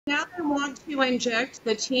Now they want to inject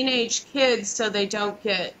the teenage kids so they don't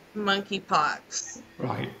get monkeypox.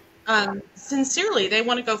 Right. Sincerely, they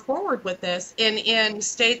want to go forward with this. And in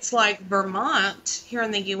states like Vermont, here in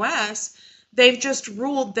the U.S., they've just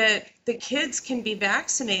ruled that the kids can be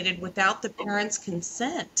vaccinated without the parents'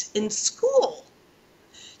 consent in school.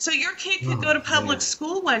 So your kid could go to public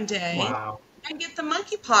school one day and get the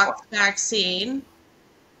monkeypox vaccine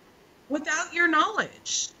without your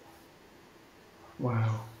knowledge.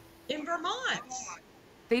 Wow. In Vermont.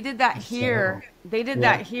 They did that here. They did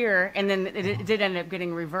that here, and then it did end up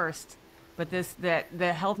getting reversed. But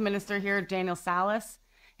the health minister here, Daniel Salas,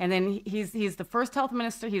 and then he's the first health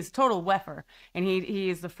minister. He's total weffer, and he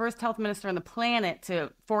is the first health minister on the planet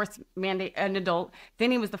to force mandate an adult.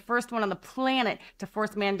 Then he was the first one on the planet to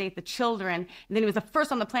force mandate the children, and then he was the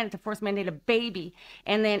first on the planet to force mandate a baby.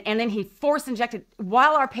 And then he force injected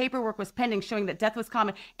while our paperwork was pending, showing that death was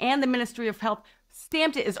common, and the Ministry of Health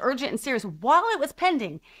stamped it as urgent and serious. While it was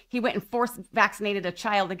pending, he went and force vaccinated a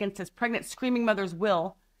child against his pregnant, screaming mother's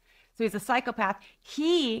will. So he's a psychopath.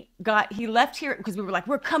 He left here because we were like,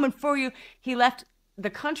 we're coming for you. He left the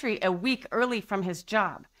country a week early from his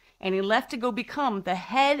job, and he left to go become the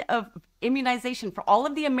head of immunization for all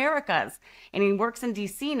of the Americas. And he works in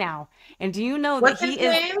DC now. And do you know that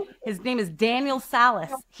his name is Daniel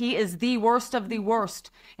Salas. He is the worst of the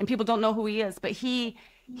worst. And people don't know who he is, but he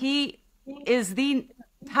is the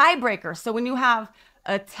tiebreaker. So when you have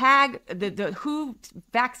a tag, the WHO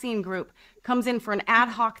vaccine group comes in for an ad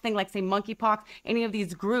hoc thing, like say monkeypox, any of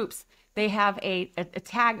these groups, they have a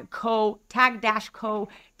tag-co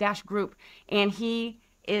group, and he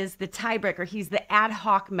is the tiebreaker. He's the ad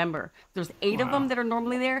hoc member. There's 8 of them that are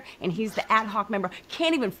normally there, and he's the ad hoc member.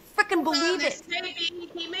 Can't even freaking believe it.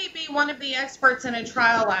 He may be one of the experts in a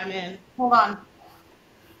trial I'm in. Hold on.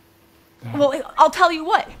 Well, I'll tell you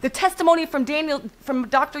what, the testimony from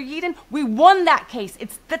Dr. Yeadon, we won that case.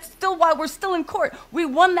 That's still why we're still in court. We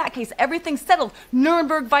won that case. Everything's settled.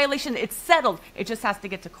 Nuremberg violation, it's settled. It just has to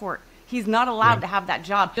get to court. He's not allowed to have that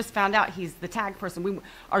job. Just found out he's the tag person.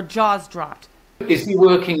 Our jaws dropped. Is he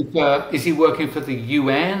working for the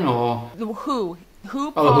UN or the WHO?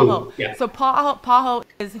 WHO, PAHO. Oh, WHO. Yeah. So PAHO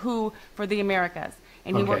is WHO for the Americas,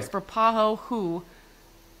 and he works for PAHO WHO,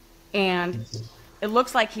 and it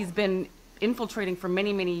looks like he's been infiltrating for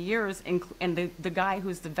many, many years, and the guy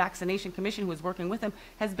who's the vaccination commission who was working with him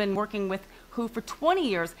has been working with WHO for 20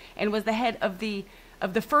 years and was the head of the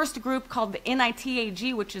first group called the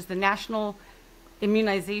NITAG, which is the National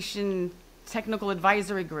Immunization Technical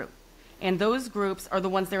Advisory Group. And those groups are the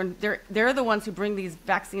ones they're the ones who bring these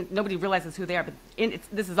vaccines. Nobody realizes who they are, but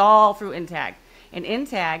this is all through INTAG. And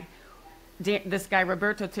INTAG, this guy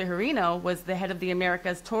Roberto Tejerino was the head of the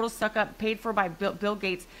Americas, total suck up, paid for by Bill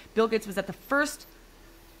Gates. Bill Gates was at the first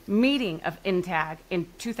meeting of INTAG in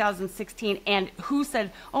 2016, and WHO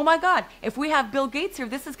said, oh my God, if we have Bill Gates here,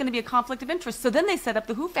 this is going to be a conflict of interest. So then they set up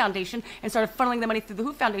the WHO Foundation and started funneling the money through the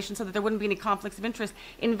WHO Foundation so that there wouldn't be any conflicts of interest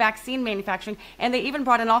in vaccine manufacturing. And they even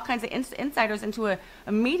brought in all kinds of insiders into a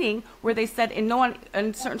meeting where they said in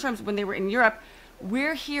certain terms, when they were in Europe,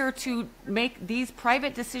 we're here to make these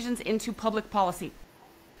private decisions into public policy.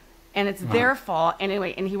 And it's their fault.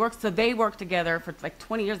 Anyway, and so they worked together for like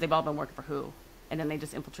 20 years. They've all been working for WHO. And then they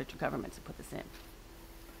just infiltrate your government to put this in.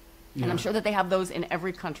 Yeah. And I'm sure that they have those in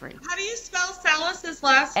every country. How do you spell Salas'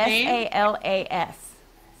 last name? Salas.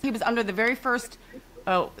 He was under the very first,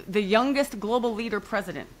 the youngest global leader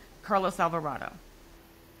president, Carlos Alvarado.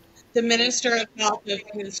 The Minister of Health of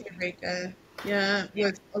Costa Rica,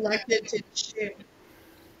 was elected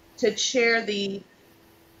to chair the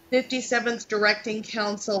 57th Directing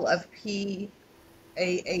Council of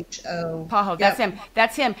PAHO,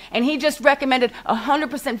 that's him. And he just recommended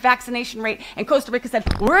 100% vaccination rate, and Costa Rica said,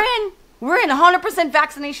 we're in 100%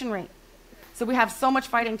 vaccination rate. So we have so much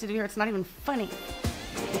fighting to do here, it's not even funny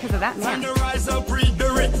because of that man.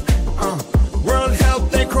 World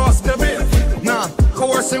Health, they crossed the bit. Nah,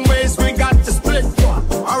 coercing ways we got to split.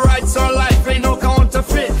 Our rights, our life, ain't no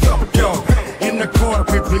counterfeit. Yo, in the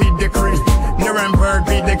court we plead decree. Nuremberg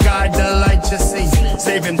be the guide, the light you see.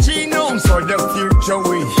 Saving genomes for the future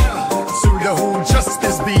we. Sue the WHO,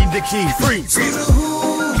 justice be the key. Free. Free the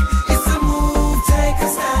WHO.